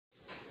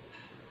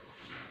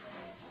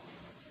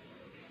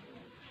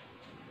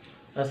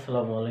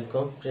আসসালামু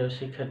আলাইকুম প্রিয়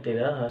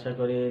শিক্ষার্থীরা, আশা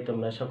করি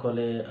তোমরা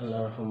সকলে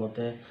আল্লাহর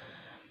রহমতে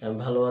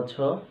ভালো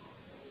আছো।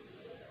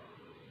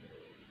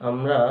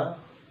 আমরা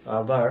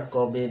আবার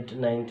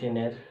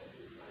কোভিড-19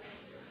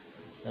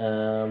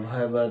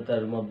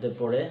 ভয়াবহতার মধ্যে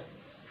পড়ে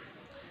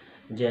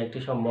যে একটি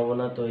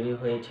সম্ভাবনা তৈরি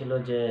হয়েছিল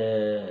যে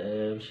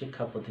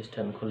শিক্ষা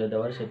প্রতিষ্ঠান খুলে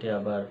দেওয়ার, সেটি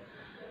আবার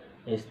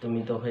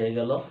স্থগিত হয়ে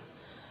গেল।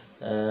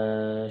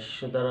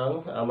 সুতরাং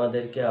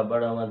আমাদেরকে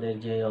আবার আমাদের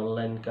যে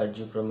অনলাইন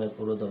কার্যক্রমে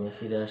পুরোদমে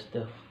ফিরে আসতে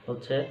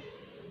হচ্ছে।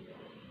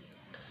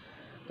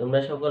 তোমরা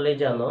সকলেই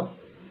জানো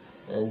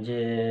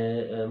যে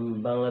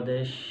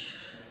বাংলাদেশ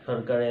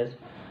সরকারের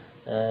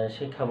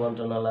শিক্ষা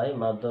মন্ত্রণালয়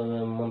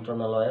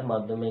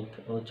মাধ্যমিক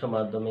উচ্চ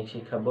মাধ্যমিক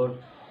শিক্ষা বোর্ড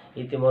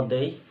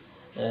ইতিমধ্যেই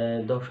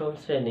দশম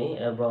শ্রেণী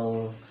এবং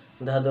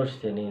দ্বাদশ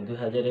শ্রেণী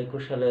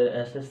 2021 সালের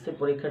এসএসসি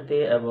পরীক্ষার্থী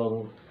এবং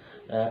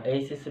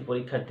এইচএসসি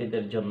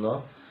পরীক্ষার্থীদের জন্য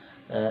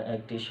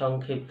একটি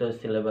সংক্ষিপ্ত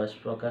সিলেবাস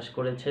প্রকাশ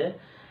করেছে,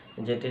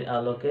 যেটির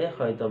আলোকে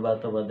হয়তোবা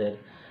তোমাদের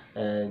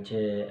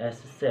যে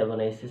এসএসসি এবং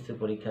এইচএসসি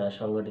পরীক্ষা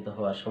সংগঠিত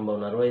হওয়ার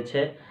সম্ভাবনা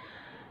রয়েছে।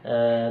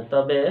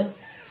 তবে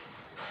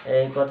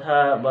এই কথা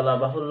বলা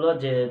বাহুল্য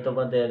যে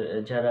তোমাদের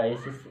যারা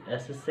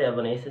এসএসসি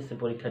এবং এইচএসসি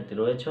পরীক্ষার্থী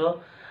রয়েছে,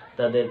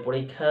 তাদের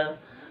পরীক্ষা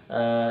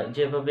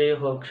যেভাবে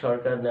হোক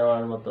সরকার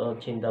নেওয়ার মতো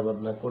চিন্তা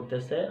ভাবনা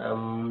করতেছে।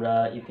 আমরা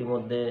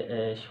ইতিমধ্যে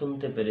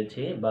শুনতে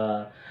পেরেছি বা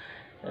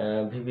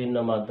বিভিন্ন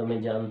মাধ্যমে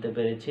জানতে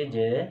পেরেছি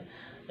যে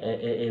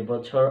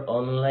এবছর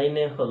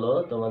অনলাইনে হলো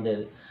তোমাদের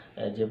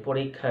যে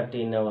পরীক্ষাটি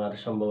নেওয়ার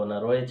সম্ভাবনা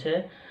রয়েছে।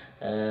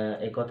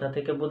 এই কথা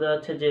থেকে বোঝা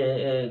যাচ্ছে যে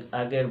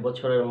আগের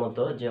বছরের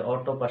মতো যে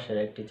অটো পাসের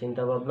একটি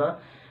চিন্তা ভাবনা,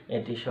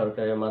 এটি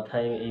সরকারের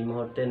মাথায় এই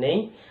মুহূর্তে নেই।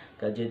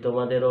 কাজে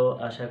তোমাদেরও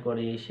আশা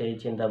করি সেই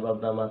চিন্তা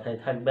ভাবনা মাথায়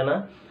থাকবে না।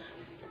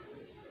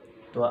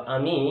 তো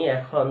আমি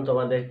এখন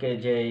তোমাদেরকে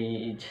যে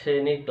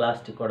শ্রেণীর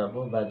ক্লাসটি করাবো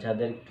বা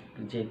যাদের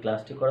যে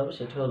ক্লাসটি করাবো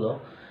সেটি হলো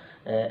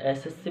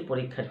এসএসসি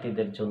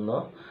পরীক্ষার্থীদের জন্য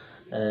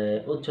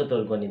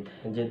উচ্চতর গণিত।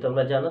 যে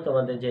তোমরা জানো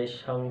তোমাদের যে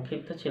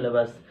সংক্ষিপ্ত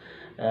সিলেবাস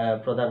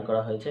প্রদান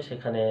করা হয়েছে,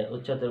 সেখানে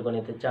উচ্চতর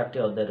গণিতের 4টি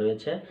অধ্যায়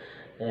রয়েছে।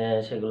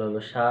 সেগুলো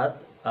হলো 7,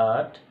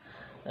 8,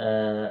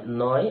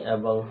 9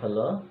 এবং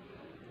হলো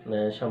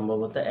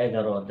সম্ভবত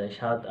 11 অধ্যায়।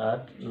 7,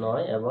 8,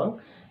 9 এবং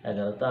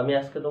 11। তো আমি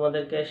আজকে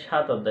তোমাদেরকে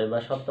 7 অধ্যায় বা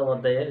 7ম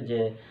অধ্যায়ের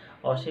যে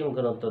অসীম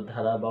গুণোত্তর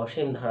ধারা বা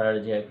অসীম ধারার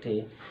যে একটি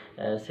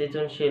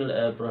সৃজনশীল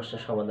প্রশ্ন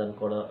সমাধান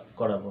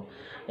করাবো।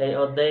 এই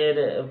অধ্যায়ের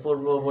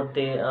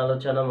পূর্ববর্তী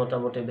আলোচনা,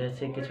 মোটামুটি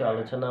বেসিক কিছু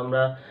আলোচনা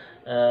আমরা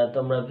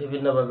তোমরা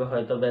বিভিন্নভাবে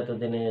হয়তো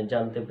এতদিনে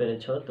জানতে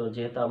পেরেছো। তো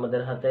যেহেতু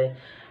আমাদের হাতে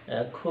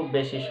খুব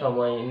বেশি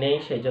সময় নেই,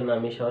 সেই জন্য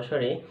আমি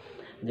সরাসরি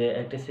যে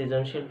একটি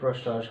সৃজনশীল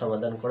প্রশ্ন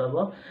সমাধান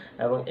করাবো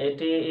এবং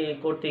এটি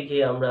করতে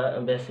গিয়ে আমরা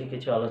বেসিক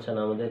কিছু আলোচনা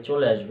আমাদের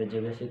চলে আসবে, যে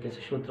বেসিক কিছু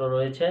সূত্র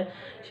রয়েছে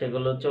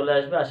সেগুলো চলে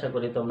আসবে। আশা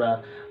করি তোমরা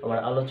আমার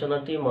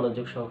আলোচনাটি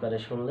মনোযোগ সহকারে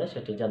শুনলে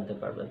সেটি জানতে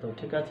পারবে। তো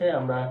ঠিক আছে,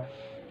 আমরা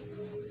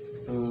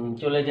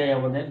চলে যাই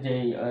আমাদের যে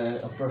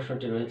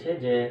প্রশ্নটি রয়েছে।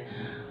 যে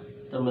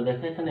তোমরা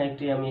দেখো এখানে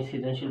একটি আমি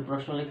সৃজনশীল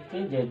প্রশ্ন লিখছি,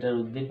 যে এটার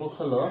উদ্দীপক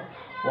হলো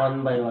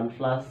 1/1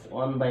 plus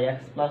 1/x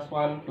plus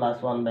 1 plus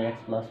 1/x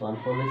plus 1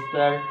 whole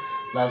square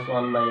plus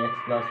 1/x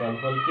plus 1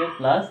 whole cube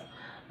plus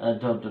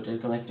dot dot,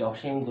 এরকম একটি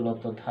অসীম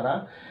গুণোত্তর ধারা।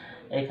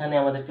 এখানে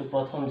আমাদেরকে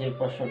প্রথম যে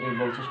প্রশ্নটি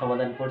বলছে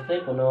সমাধান করতে,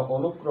 কোনো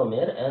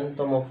অনুক্রমের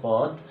nতম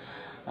পদ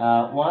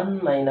 1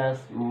 minus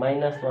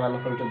 1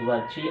 whole to the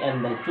power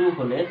 3n/2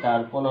 হলে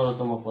তার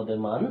 15তম পদের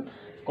মান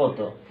কত?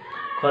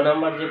 খ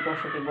নাম্বার যে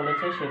প্রশ্নটি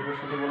বলেছে সেই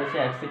প্রশ্নটি বলেছে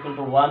x =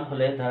 1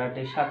 হলে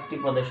ধারাটি 7টি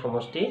পদের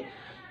সমষ্টি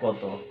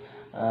কত?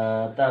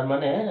 তার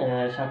মানে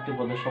 7টি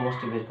পদের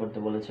সমষ্টি বের করতে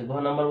বলেছে। ঘ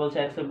নাম্বার বলছে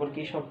x এর উপর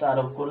কি শর্ত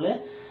আরোপ করলে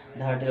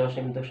ধারাটির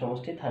অসীমিত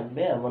সমষ্টি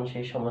থাকবে এবং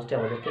সেই সমষ্টি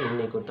আমাদেরকে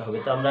নির্ণয় করতে হবে।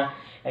 তো আমরা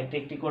একটি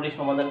একটি করে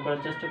সমাধান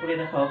করার চেষ্টা করি।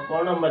 দেখো ক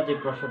নাম্বার যে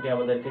প্রশ্নটি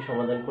আমাদেরকে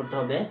সমাধান করতে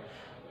হবে,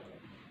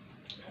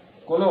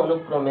 কোন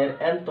অনুক্রমের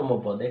nতম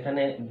পদ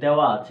এখানে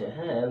দেওয়া আছে।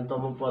 হ্যাঁ,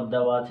 nতম পদ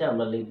দেওয়া আছে,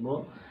 আমরা লিখব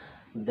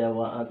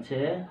দেওয়া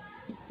আছে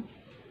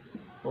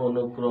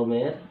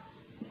অনুক্রমের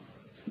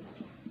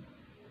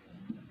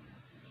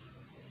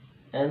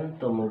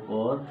nতম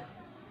পদ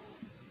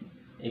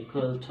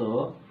equal to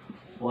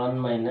 1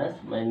 minus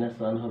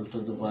 1 whole to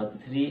the power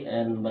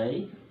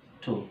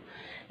 3n/2।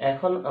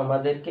 এখন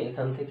আমাদেরকে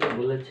এখান থেকে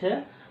বলেছে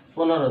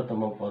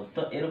 15তম পদ।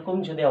 তো এরকম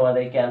যদি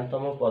আমাদেরকে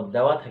nতম পদ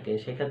দেওয়া থাকে,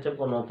 সেক্ষেত্রে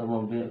 15তম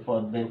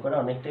পদ বের করা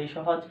অনেকটাই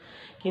সহজ।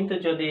 কিন্তু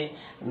যদি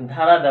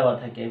ধারা দেওয়া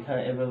থাকে,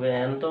 এখানে এভাবে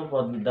nতম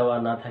পদ দেওয়া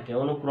না থাকে,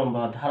 অনুক্রম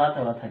বা ধারা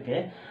দেওয়া থাকে,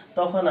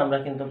 তখন আমরা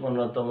কিন্তু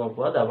 15তম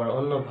পদ আবার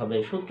অন্যভাবে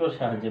সূত্রের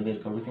সাহায্যে বের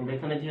করব। কিন্তু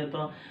এখানে যেহেতু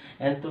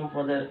nতম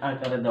পদের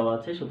আকারে দেওয়া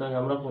আছে, সুতরাং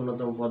আমরা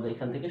 15তম পদ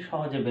এখান থেকে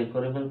সহজে বের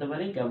করে ফেলতে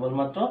পারি।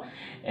 কেবলমাত্র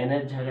n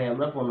এর জায়গায়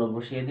আমরা 15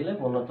 বসিয়ে দিলে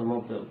 15তম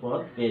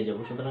পদ পেয়ে যাব।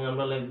 সুতরাং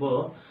আমরা লিখব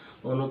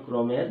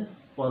অনুক্রমের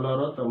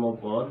 15তম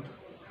পদ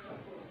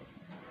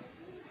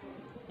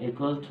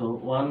equal to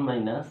 1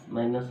 minus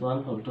 1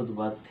 whole to the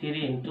power 3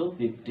 into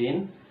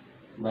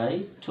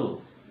 15/2।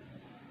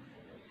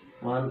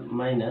 1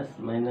 minus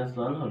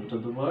 1 whole to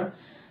the power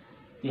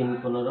 3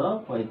 15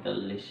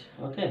 45,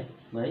 okay,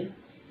 by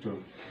 2।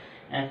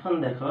 এখন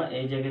দেখো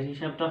এই জায়গার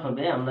হিসাবটা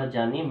হবে, আমরা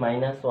জানি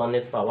 -1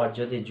 এর পাওয়ার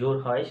যদি জোড়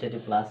হয় সেটি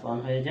 +1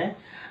 হয়ে যায়,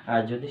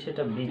 আর যদি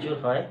সেটা বিজোড়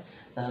হয়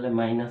তাহলে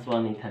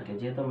 -1ই থাকে।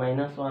 যেহেতু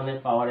 -1 এর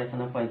পাওয়ার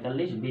এখানে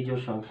 45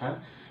 বিজোড় সংখ্যা,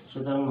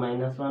 সুতরাং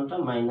 -1টা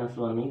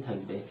 -1ই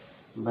থাকবে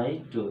by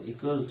 2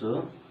 equal to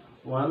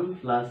 1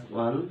 +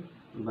 1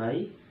 by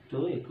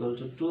 2 equal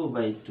to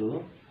 2/2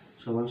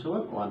 সমান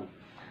সমান 1।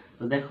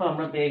 তো দেখো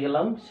আমরা পেয়ে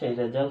গেলাম সেই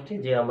রেজাল্টটি,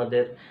 যে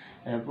আমাদের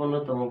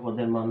 15তম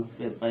পদের মান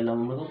পাইলাম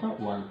আমরা কত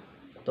 1।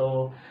 তো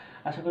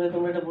আশা করি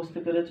তোমরা এটা বুঝতে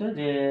পেরেছো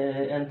যে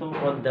nতম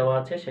পদ দেওয়া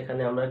আছে,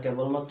 সেখানে আমরা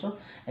কেবলমাত্র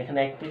এখানে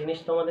একটি জিনিস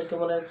তোমাদেরকে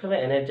মনে রাখতে হবে,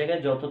 n এর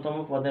জায়গায় যততম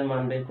পদের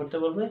মান বের করতে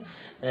বলবে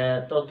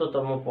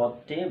তততম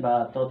পদটি বা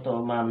তত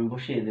মান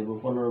বসিয়ে দেব।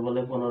 15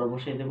 বলে 15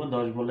 বসিয়ে দেব,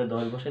 10 বলে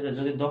 10 বসিয়ে দেব।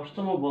 যদি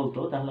 10তম বলতো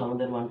তাহলে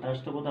আমাদের মানটা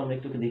আসতো কত, আমরা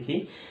একটু দেখি।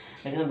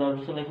 এখানে 10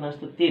 বসলে এখানে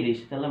আসতো 30,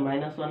 তাহলে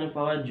 -1 এর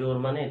পাওয়ার জোর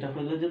মানে এটা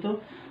হয়ে যেত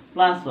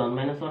 +1,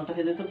 -1টা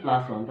হয়ে যেত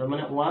 +1, তার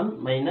মানে 1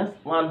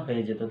 - 1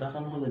 হয়ে যেত,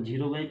 তখন হলো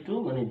 0/2,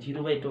 মানে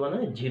 0/2 মানে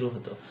 0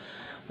 হতো।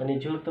 মানে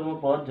জোড়তম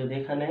পদ যদি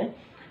এখানে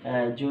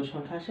জোড়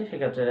সংখ্যা আসে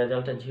সেক্ষেত্রে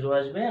রেজাল্টটা 0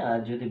 আসবে, আর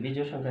যদি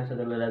বিজোড় সংখ্যা আসে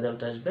তাহলে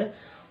রেজাল্ট আসবে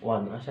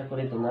 1। আশা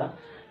করি তোমরা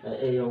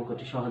এই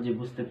অঙ্কটি সহজে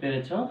বুঝতে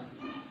পেরেছো।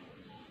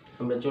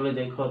 আমরা চলে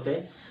যাই খতে।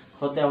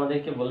 খতে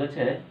আমাদেরকে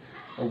বলেছে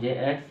যে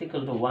x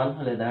 = 1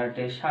 হলে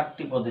ধারাটির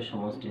 60টি পদের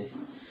সমষ্টি।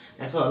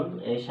 এখন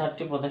এই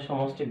 60টি পদের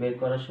সমষ্টি বের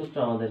করার সূত্র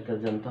আমাদেরকে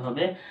জানতে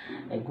হবে।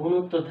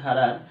 গুণোত্তর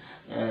ধারার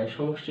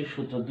সমষ্টির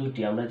সূত্র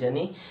দুটি আমরা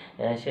জানি,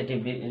 সেটি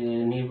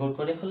নির্ভর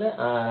করে হলে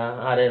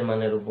r এর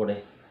মানের উপরে।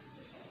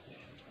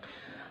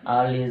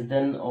 r <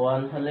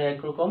 1 হলে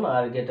একরকম,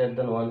 r <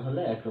 1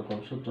 হলে একরকম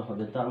সূত্র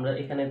হবে। তো আমরা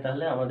এখানে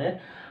তাহলে আমাদের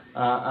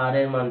r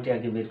এর মানটি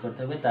আগে বের করতে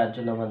হবে, তার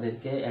জন্য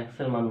আমাদেরকে x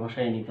এর মান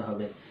বসাই নিতে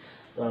হবে।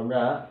 তো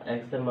আমরা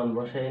x এর মান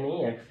বসাই নিই।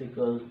 x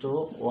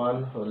 = 1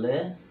 হলে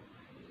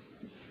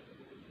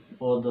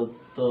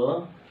প্রদত্ত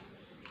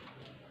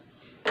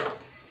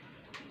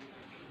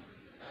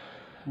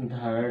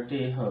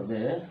ধারাটি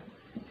হবে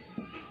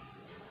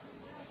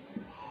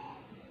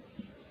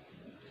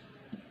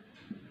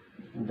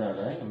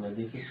দাঁড়ায়, আমরা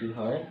দেখি কি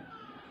হয়।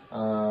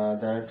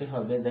 ধারাটি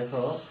হবে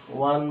দেখো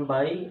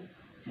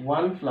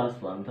 1/1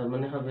 + 1, তার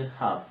মানে হবে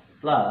half,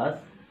 plus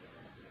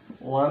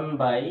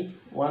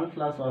 1/1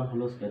 + 1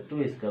 whole square, 2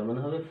 square মানে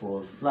হবে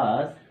 4,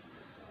 প্লাস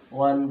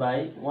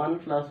 1/1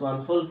 + 1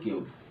 হোল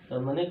কিউব,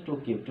 তার মানে 2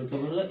 কিউব, 2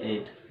 কিউব হলো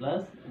 8,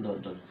 প্লাস ডট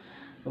ডট।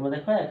 তোমরা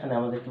দেখো এখানে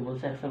আমাদেরকে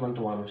বলছে x এর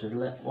মানটা 1 হচ্ছে,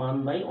 তাহলে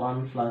 1/1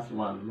 +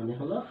 1 মানে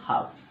হলো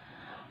হাফ,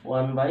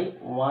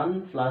 1/1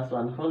 +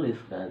 1 হোল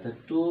স্কয়ার, তো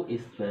 2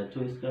 স্কয়ার,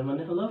 2 স্কয়ার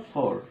মানে হলো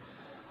 4,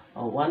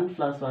 1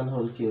 + 1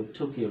 হোল কিউব,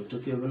 2 কিউব, 2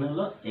 কিউব মানে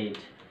হলো 8।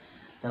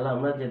 তাহলে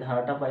আমরা যে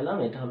ধারাটা পাইলাম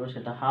এটা হলো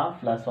সেটা হাফ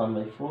প্লাস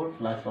 1/4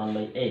 প্লাস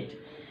 1/8।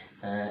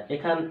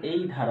 এই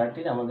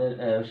ধারাটির আমাদের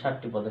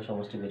 60টি পদের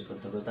সমষ্টি বের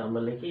করতে হবে। তো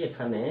আমরা লিখি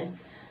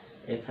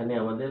এখানে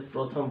আমাদের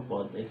প্রথম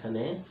পদ,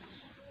 এখানে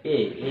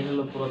এ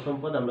হলো প্রথম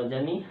পদ, আমরা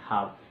জানি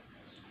হাফ।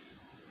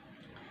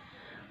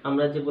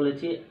 আমরা যে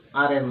বলেছি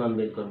আর এর মান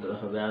বের করতে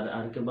হবে,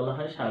 আর কে বলা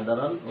হয়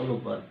সাধারণ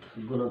অনুপাত।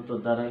 গুণোত্তর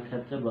ধারার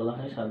ক্ষেত্রে বলা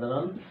হয়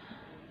সাধারণ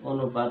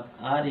অনুপাত।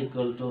 আর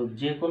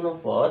 = যে কোনো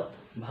পদ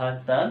ভাগ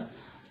তার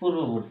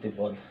পূর্ববর্তী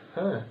পদ।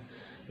 হ্যাঁ,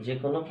 যে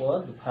কোনো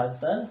পদ ভাগ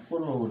তার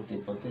পূর্ববর্তী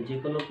পদ। যে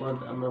কোনো পদ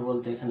আমরা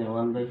বলতে এখানে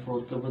 1/4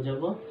 কে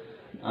বোঝাবো,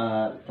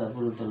 আর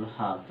তারপর হলো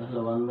হাফ, তাহলে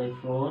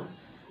 1/4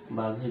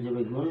 ভাগ হয়ে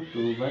যাবে গুণ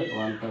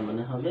 2/1, তার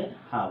মানে হবে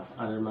হাফ,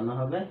 আর এর মানে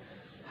হবে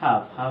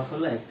হাফ। হাফ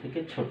হলো 1 থেকে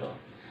ছোট।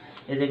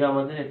 এই জায়গায়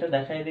আমাদের এটা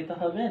দেখাই দিতে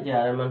হবে যে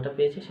আর এর মানটা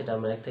পেয়েছি সেটা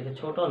আমরা 1 থেকে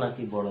ছোট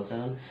নাকি বড়,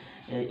 কারণ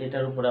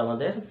এটার উপরে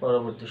আমাদের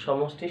পরবর্তী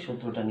সমষ্টি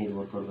সূত্রটা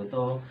নির্ভর করবে।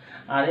 তো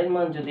আর এর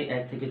মান যদি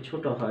 1 থেকে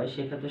ছোট হয়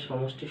সেক্ষেত্রে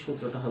সমষ্টি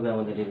সূত্রটা হবে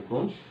আমাদের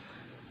এরকম।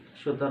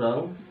 সুতরাং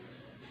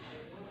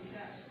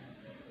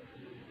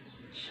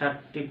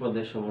 60টি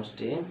পদের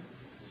সমষ্টি,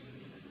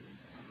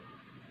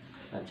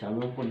 আচ্ছা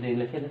আমরা উপর দিয়ে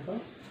লিখে দেখো,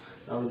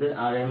 আমাদের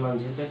আর এর মান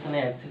যেহেতু এখানে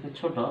 1 থেকে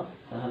ছোট,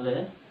 তাহলে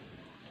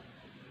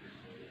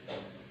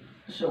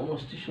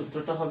সমষ্টি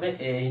সূত্রটা হবে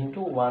a ×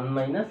 1 -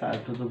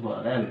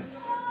 r⁴n।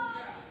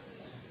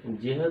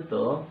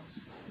 যেহেতু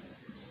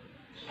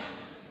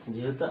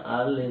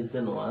r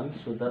 < 1,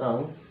 সুতরাং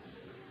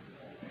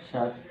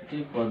 60টি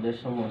পদের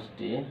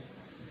সমষ্টি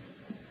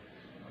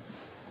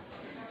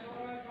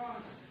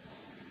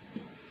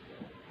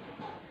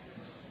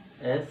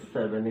S7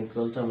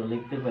 = আমরা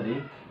লিখতে পারি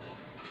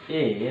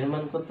a এর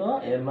মান কত,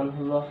 এর মান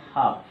হলো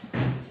হাফ,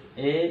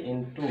 a ×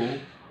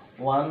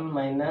 1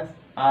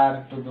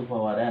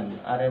 - r⁴n,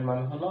 আর এর মান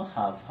হলো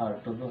হাফ,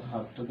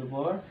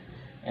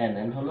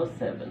 n হলো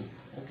 7,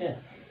 ওকে,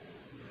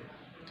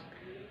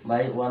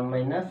 বাই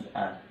 1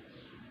 - r,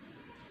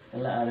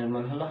 তাহলে আর এর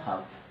মান হলো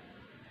হাফ।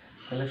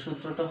 তাহলে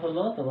সূত্রটা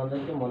হলো,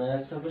 তোমাদেরকে মনে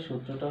রাখতে হবে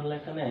সূত্রটা হলো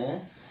এখানে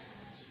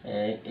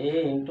a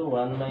 ×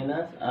 1 -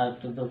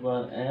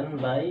 r⁴n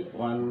বাই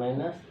 1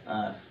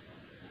 - r।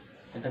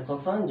 এটা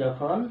কখন,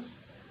 যখন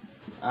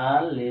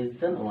r <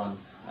 1,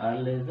 r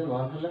 <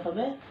 1 হলে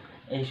হবে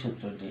এই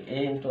সূত্রটি a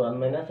 × 1 -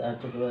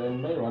 r⁴n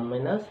বাই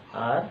 1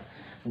 - r,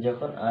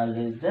 যখন r <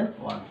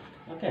 1,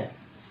 ওকে।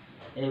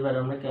 এইবার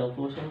আমরা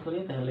ক্যালকুলেশন করি,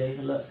 তাহলে এই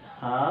হলো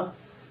হাফ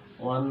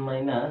 1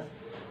 মাইনাস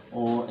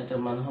ও এটার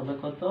মান হবে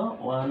কত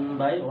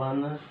 1/1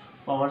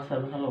 পাওয়ার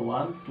 7 হলো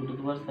 1 2 টু দি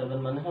পাওয়ার 7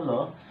 মানে হলো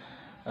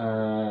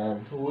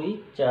 2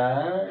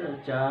 4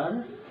 4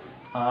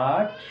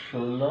 8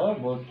 16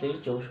 32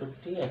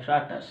 64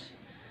 128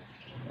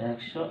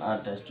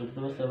 128 2 টু দি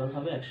পাওয়ার 7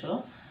 হবে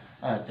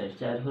 128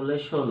 4 হলে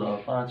 16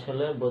 5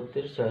 হলে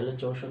 32 6 হলে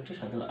 64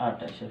 7 হলে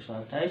 28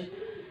 128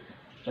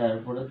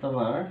 তারপরে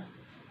তোমার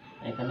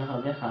এখানে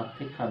হবে হাফ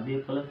থেকে হাফ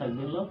বিয়োগ করলে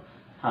থাকবে হলো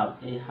হাফ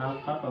এই হাফ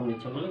হাফ আমি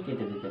ইচ্ছা করলে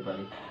কেটে দিতে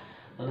পারি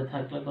তাহলে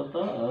থাকলে কত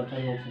ওটা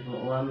নিচে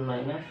 1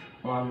 মাইনাস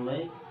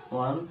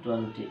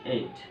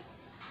 1/128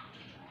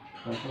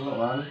 তাহলে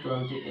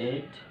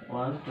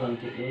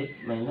 128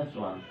 মাইনাস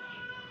 1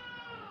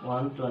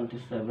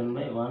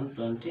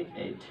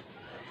 127/128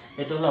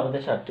 এটা হলো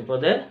আমাদের 7টি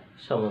পদের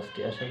সমষ্টি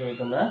আশা করি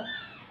তোমরা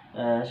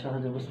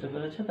সহজে বুঝতে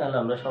পেরেছো তাহলে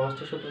আমরা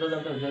সমষ্টি সূত্রটা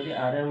জানতাম যদি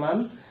r এর মান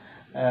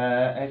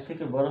 1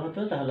 থেকে বড় হতো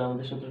তাহলে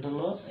আমাদের সূত্রটা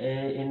হলো a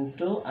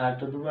into r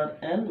to the power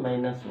n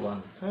minus 1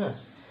 হ্যাঁ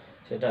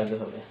সেটা আগে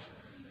হবে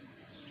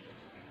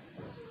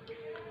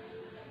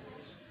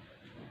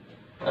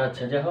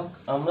আচ্ছা যাই হোক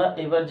আমরা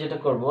এবার যেটা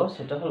করব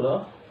সেটা হলো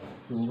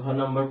ঘ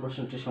নম্বর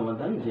প্রশ্নটির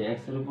সমাধান যে x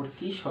এর উপর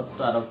কি শর্ত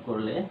আরোপ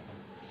করলে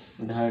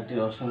ধারাটির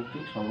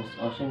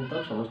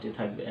অসীমতক সমষ্টি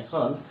থাকবে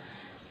এখন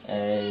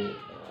এই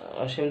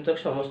অসীমতক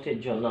সমষ্টির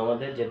জন্য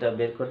আমাদের যেটা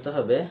বের করতে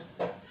হবে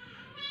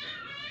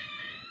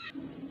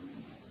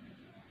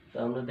তো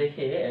আমরা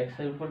দেখি x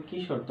এর উপর কি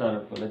শর্ত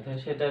আরোপ করলে তো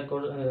সেটা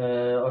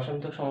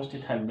অসীমতক সমষ্টি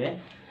থাকবে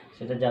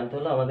সেটা জানতে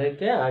হলে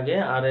আমাদেরকে আগে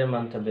r এর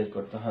মানটা বের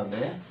করতে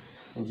হবে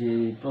যে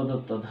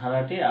প্রদত্ত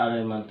ধারাটি r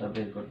এর মানটা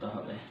বের করতে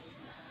হবে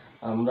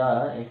আমরা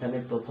এখানে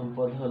প্রথম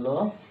পদ হলো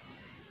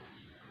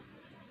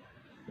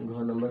ঘ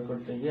নম্বর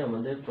করতে গিয়ে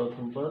আমাদের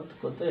প্রথম পদ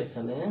কত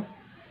এখানে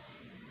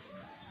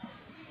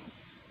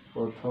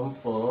প্রথম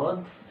পদ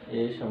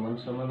a সমান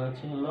সমান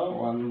আছে হলো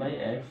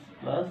 1/x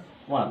 +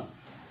 1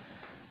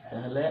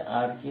 তাহলে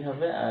r কি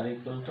হবে r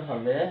ইকুয়াল টু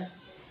হবে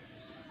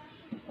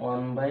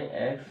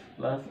 1/x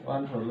 +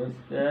 1 হোল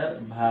স্কয়ার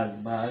ভাগ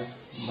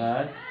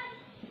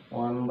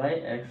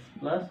 1/x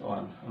 +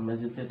 1 আমরা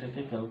যদি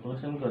এটাকে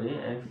ক্যালকুলেশন করি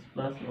x +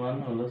 1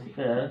 হোল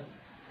স্কয়ার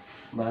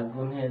ভাগ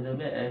গুণ হয়ে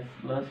যাবে x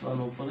 + 1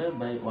 উপরে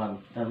বাই 1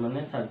 তার মানে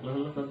থাকলো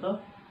হলো কত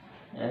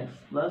x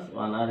 +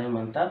 1 আর এর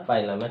মানটা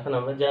পাইলাম এখন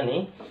আমরা জানি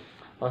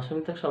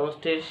অসীমতক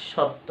সমষ্টির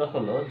শর্ত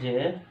হলো যে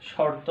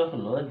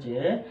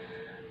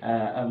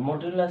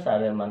মডুলাস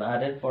r এর মান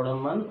r এর পরম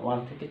মান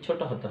 1 থেকে ছোট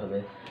হতে হবে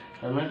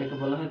তার মানে এটাকে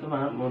বলা হয়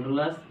তোমার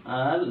মডুলাস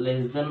r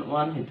লেস দ্যান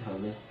 1 হতে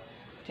হবে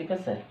ঠিক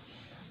আছে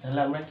তাহলে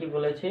আমরা কি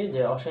বলেছি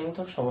যে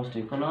অসীমতক সমষ্টি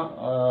কোনো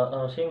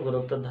অসীম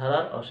গুণোত্তর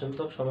ধারার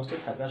অসীমতক সমষ্টি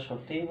থাকার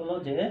শর্তই হলো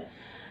যে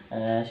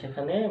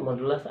সেখানে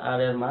মডুলাস r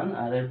এর মান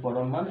r এর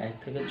পরম মান 1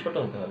 থেকে ছোট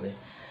হতে হবে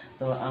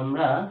তো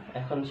আমরা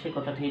এখন সেই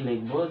কথাটি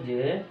লিখব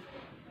যে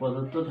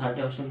প্রদত্ত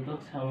ধারাটি অসীমতক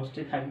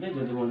সমষ্টি থাকবে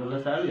যদি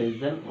মডুলাস r লেস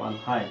দ্যান 1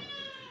 হয়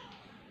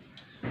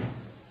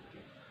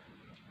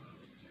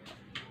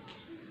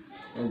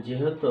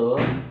যেহেতু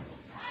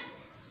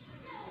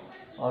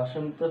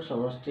অসীমতক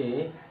সমষ্টি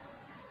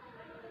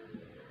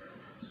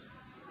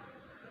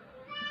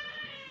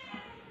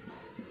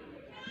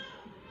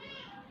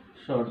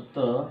শর্ত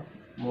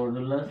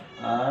মডুলাস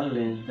r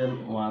লেস দ্যান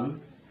 1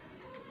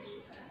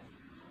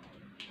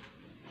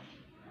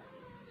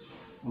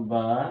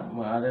 বা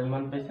r এর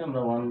মান পাইছি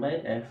আমরা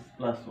 1/x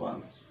 + 1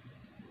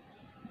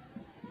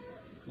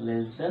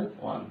 লেস দ্যান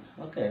 1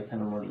 ওকে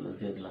এখানে মডুলাস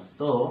দিয়ে দিলাম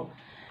তো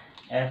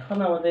এখন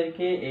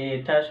আমাদেরকে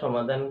এটা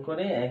সমাধান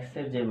করে x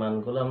এর যে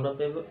মানগুলো আমরা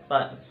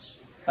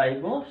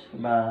পাইবো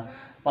বা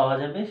পাওয়া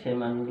যাবে সেই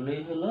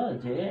মানগুলোই হলো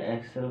যে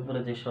x এর উপরে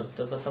যে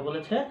শর্তের কথা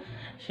বলেছে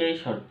সেই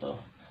শর্ত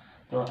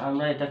তো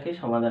আমরা এটাকে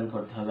সমাধান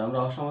করতে হবে আমরা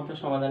অসমতা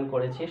সমাধান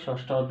করেছি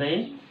ষষ্ঠ অধ্যায়ে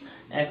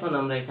এখন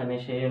আমরা এখানে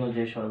সেই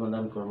অনুযায়ী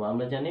সমাধান করব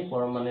আমরা জানি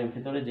পরম মানের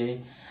ভিতরে যে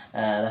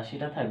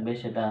রাশিটা থাকবে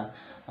সেটা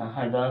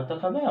হয় ধনাত্মক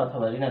হবে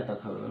অথবা ঋণাত্মক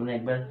হবে মানে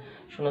একবার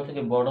 0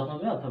 থেকে বড়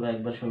হবে অথবা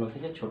একবার 0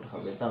 থেকে ছোট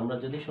হবে তো আমরা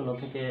যদি 0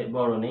 থেকে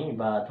বড় নেই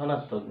বা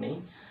ধনাত্মক নেই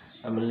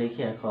আমরা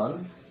লিখি এখন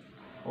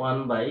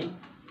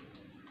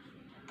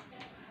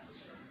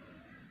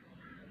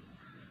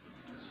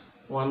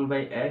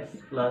 1/x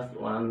 +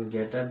 1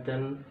 গ্রেটার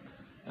দেন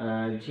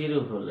 0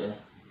 হলে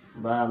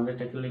বা আমরা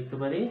এটাকে লিখতে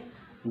পারি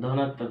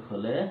ধনাত্মক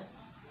হলে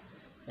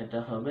এটা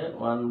হবে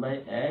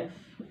 1/x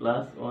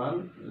 + 1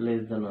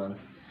 লেস দ্যান 1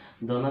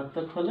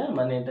 ধনাত্মক হলে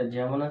মানে এটা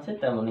যেমন আছে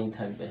তেমনই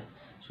থাকবে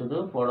শুধু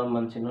পরম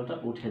মান চিহ্নটা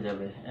উঠে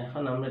যাবে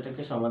এখন আমরা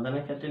এটাকে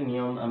সমাধানের ক্ষেত্রে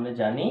নিয়ম আমরা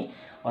জানি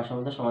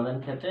অসমতা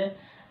সমাধানের ক্ষেত্রে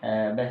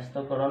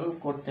ব্যস্তকরণ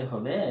করতে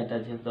হবে এটা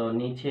যেহেতু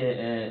নিচে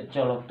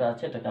চলকটা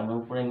আছে এটাকে আমরা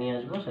উপরে নিয়ে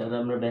আসবো সেটা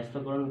আমরা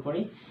ব্যস্তকরণ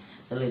করি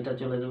তাহলে এটা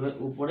চলে যাবে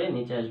উপরে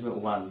নিচে আসবে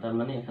 1 তার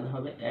মানে এখানে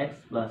হবে x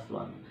 +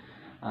 1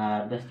 আর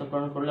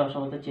ব্যস্তকরণ করলে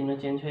অসমতার চিহ্ন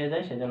চেঞ্জ হয়ে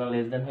যায় সেজন্য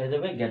লেস দ্যান হয়ে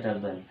যাবে গ্রেটার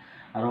দ্যান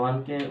আর 1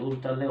 কে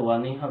উল্টালে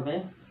 1ই হবে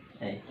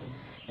এই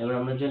এবার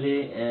আমরা যদি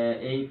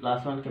এই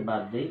 +1 কে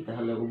বাদ দেই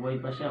তাহলে উভয়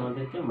পাশে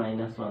আমাদেরকে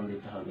 -1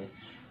 দিতে হবে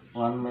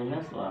 1 -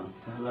 1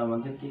 তাহলে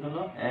আমাদের কি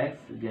হলো x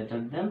 >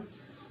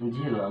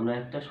 0 আমরা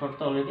একটা শর্ত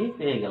অলরেডি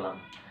পেয়ে গেলাম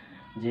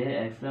যে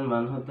x এর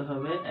মান হতে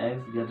হবে x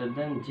গ্রেটার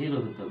দেন 0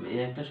 হতে হবে,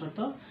 এই একটা শর্ত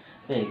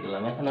পেয়ে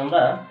গেলাম। এখন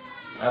আমরা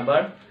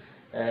আবার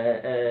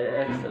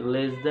x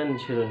লেস দেন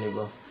 0 নিব।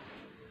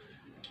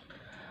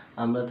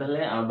 আমরা তাহলে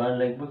আবার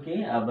লিখবো কি,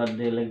 আবার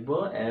দিয়ে লিখবো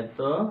এত,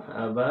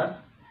 আবার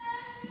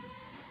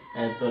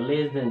এত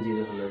লেস দেন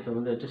 0 হলে,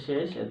 তোমাদের এটা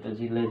শেষ, এত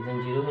লেস দেন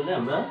 0 হলে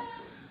আমরা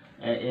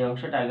এই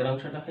অংশটা আগের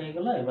অংশটা হয়ে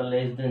গেল। এবার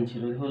লেস দেন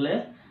 0 হলে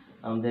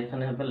আমাদের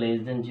এখানে হবে লেস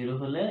দেন 0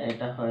 হলে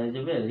এটা হয়ে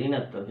যাবে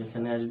ঋণাত্মক,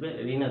 এখানে আসবে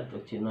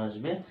ঋণাত্মক চিহ্ন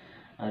আসবে,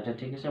 আর এটা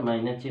ঠিক আছে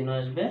মাইনাস চিহ্ন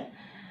আসবে।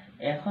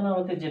 এখন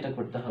আমাদের যেটা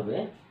করতে হবে,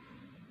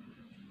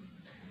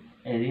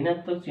 এই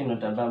ঋণাত্মক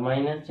চিহ্নটা বা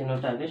মাইনাস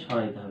চিহ্নটা আগে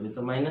সরাইতে হবে। তো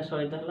মাইনাস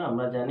সরাইতে হলে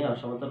আমরা জানি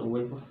অসমতল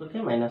উভয় পক্ষকে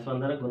 -1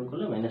 দ্বারা গুণ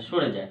করলে মাইনাস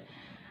সরে যায়,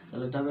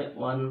 তাহলে এটা হবে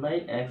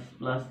 1/x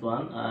 +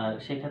 1, আর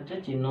সেক্ষেত্রে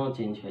চিহ্নও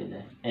চেঞ্জ হয়ে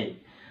যায়। এই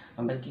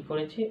আমরা কি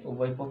করেছি,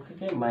 উভয়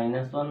পক্ষকে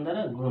 -1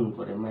 দ্বারা গুণ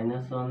করে,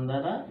 -1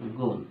 দ্বারা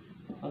গুণ,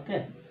 ওকে,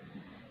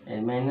 এই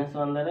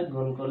 -1 দ্বারা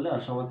গুণ করলে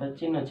অসমতার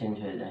চিহ্ন চেঞ্জ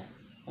হয়ে যায়,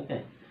 ওকে।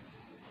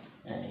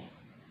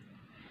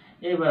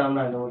 এবার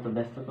আমরা আগের মতো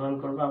ব্যস্তকরণ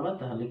করবো আবার,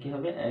 তাহলে কি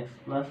হবে x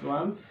 +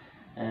 1,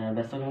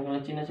 ব্যস্তকরণ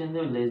করলে চিহ্ন চেঞ্জ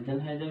হবে, লেস দেন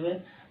হয়ে যাবে,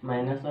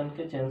 -1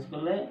 কে চেঞ্জ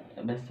করলে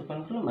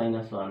ব্যস্তকরণ করলে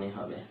 -1ই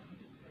হবে।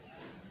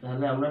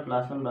 তাহলে আমরা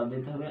 +1 বাদ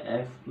দিতে হবে,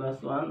 x +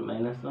 1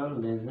 -1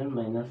 less than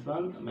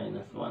 -1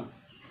 -1,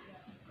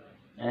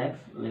 x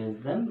less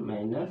than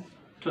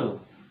 -2।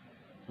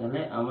 তাহলে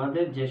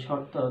আমাদের যে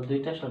শর্ত,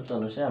 দুইটা শর্ত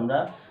অনুসারে আমরা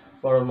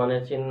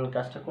পরমাণের চিহ্ন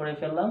কাজটা করে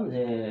ফেললাম,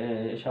 যে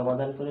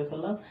সমাধান করে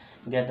ফেললাম।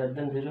 গ্রেটার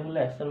দেন 0 হলে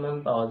x এর মান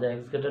পাওয়া যায়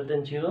x গ্রেটার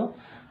দেন 0,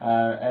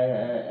 আর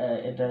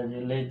এটা যে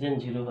লেস দেন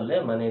 0 হলে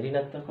মানে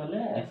ঋণাত্মক হলে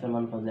x এর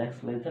মান পাওয়া যায় x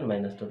লেস দেন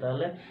 -2।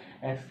 তাহলে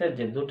x এর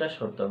যে দুটা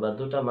শর্ত বা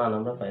দুটা মান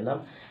আমরা পাইলাম,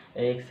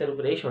 এই x এর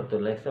উপরে এই শর্ত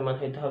হলো x এর মান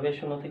হইতে হবে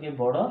 0 থেকে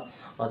বড়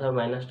অথবা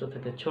 -2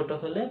 থেকে ছোট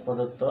হলে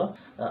প্রদত্ত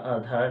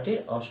ধারাটির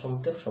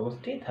অসমমিত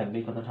সমষ্টি থাকবে,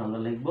 এই কথাটা আমরা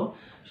লিখব।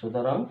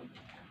 সুতরাং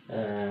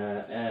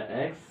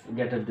x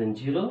গ্রেটার দেন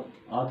 0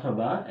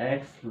 অথবা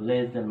x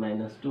লেস দেন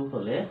 -2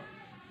 হলে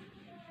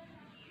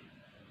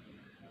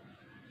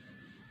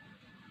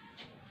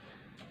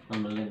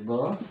আমরা লিখব,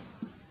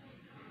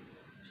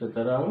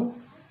 সুতরাং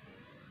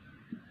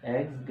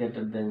x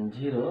গ্রেটার দেন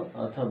 0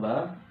 অথবা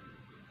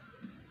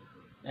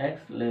x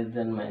লেস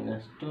দেন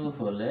 -2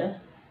 হলে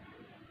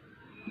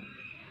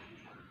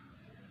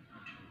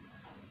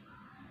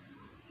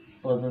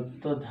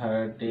প্রদত্ত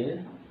ধারাটির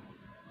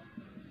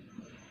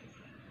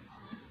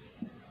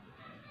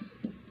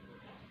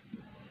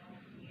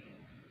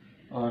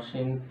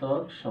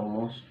অসীমতক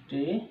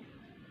সমষ্টি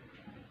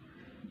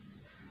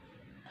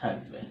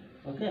থাকবে,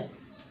 ওকে।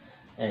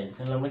 এই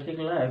তাহলে আমরা কি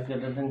করলাম, x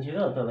গ্রেটার দেন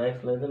 0 অথবা x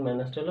লেস দেন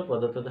 -2 হলে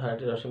প্রদত্ত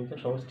ধারাটির অসীমতক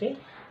সমষ্টি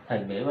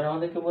থাকবে। এবার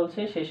আমাদেরকে বলছে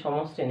সেই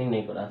সমষ্টি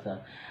নির্ণয় করা। আচ্ছা,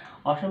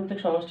 অসীমতক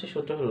সমষ্টির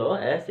সূত্র হলো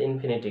s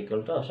ইনফিনিটি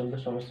ইকুয়াল টু,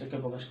 অসীমতক সমষ্টিকে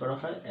প্রকাশ করা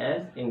হয়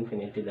s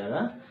ইনফিনিটি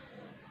দ্বারা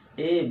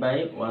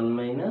a/1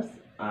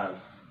 - r,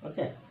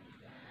 ওকে।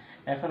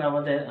 এখন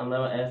আমরা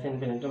s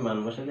ইনফিনিটির মান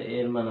বসাতে,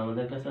 এর মান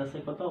আমাদের কাছে আছে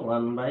কত,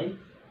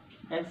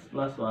 1/x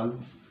 + 1,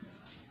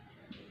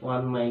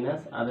 1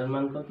 - r এর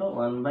মান কত,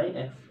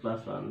 1/x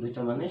 + 1,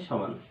 দুইটা মানে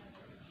সমান।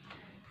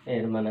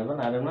 এর মান এবং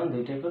r এর মান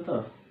দুইটাই কত,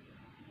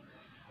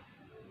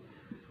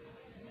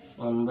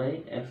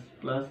 1/x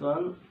 +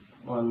 1,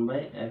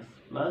 1/x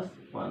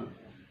 + 1।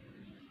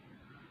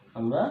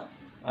 আমরা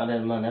r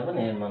এর মান এবং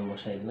এর মান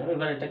বসাই দিলাম।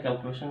 এবার এটা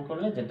ক্যালকুলেশন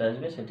করলে যেটা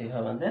আসবে সেটি হবে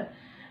আমাদের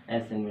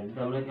s ইনফিনিটি।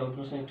 আমরা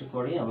ক্যালকুলেশন একটু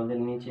করি। আমাদের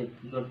নিচে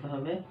কি করতে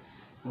হবে,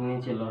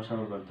 নিচে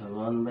লসাগু করতে হবে।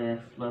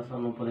 1/x +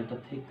 1 উপরে এটা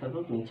ঠিক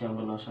থাকুক, নিচে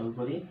আমরা লসাগু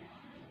করি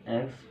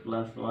x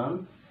 + 1,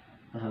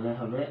 তাহলে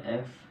হবে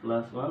x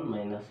 + 1 -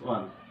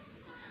 1,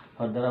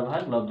 হর দ্বারা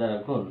ভাগ লব দ্বারা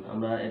গুণ।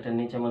 আমরা এটা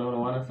নিচে মনে মনে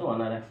 1 আছে, 1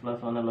 আর x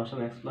 + 1 এর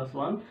লসাগু x +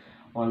 1,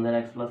 1 দ্বারা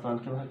x + 1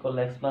 কে ভাগ করলে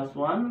x +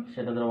 1,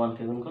 সেটা দ্বারা 1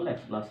 কে গুণ করলে x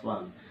 +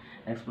 1,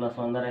 x +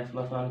 1 দ্বারা x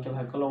 + 1 কে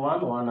ভাগ করলে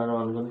 1, 1 আর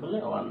 1 গুণ করলে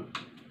 1।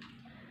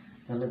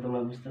 তাহলে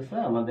তোমরা বুঝতেছো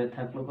আমাদের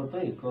থাকলো কত,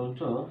 ইকুয়াল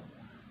টু,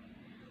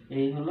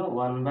 এই হলো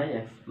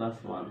 1/x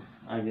 + 1,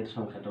 আগের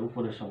সংখ্যাটা,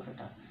 উপরের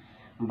সংখ্যাটা,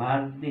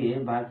 ভাগ দিয়ে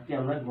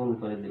আমরা গুণ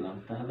করে দিলাম।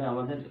 তাহলে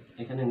আমাদের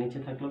এখানে নিচে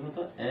থাকলো কত,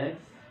 x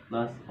 +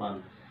 1,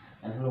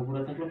 এখন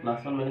উপরে থাকলো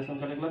 +1 - 1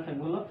 কাটা গেলে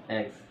থাকবে হলো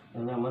x।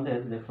 তাহলে আমাদের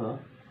দেখো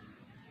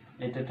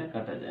এটা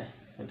কাটা যায়,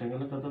 এটা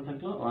গেলে কত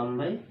থাকলো,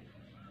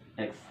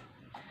 1/x।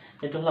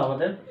 এটা হলো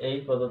আমাদের এই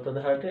প্রদত্ত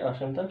ধারাটির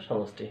অসীমতক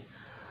সমষ্টি।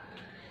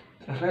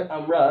 তাহলে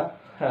আমরা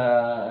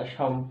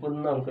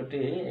সম্পূর্ণ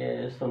অঙ্কটি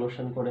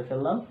সলিউশন করে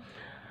ফেললাম।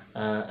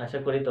 আশা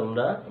করি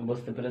তোমরা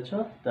বুঝতে পেরেছো।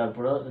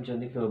 তারপরেও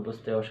যদি কেউ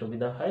বুঝতে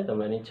অসুবিধা হয়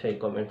তোমরা নিশ্চয়ই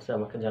কমেন্টসে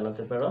আমাকে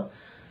জানাতে পারো।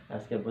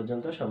 আজকে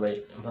পর্যন্ত সবাই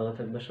ভালো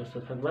থাকবে, সুস্থ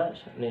থাকবা,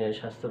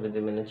 স্বাস্থ্যবিধি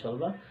মেনে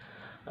চলবা।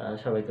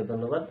 সবাইকে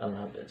ধন্যবাদ। আল্লাহ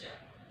হাফেজ।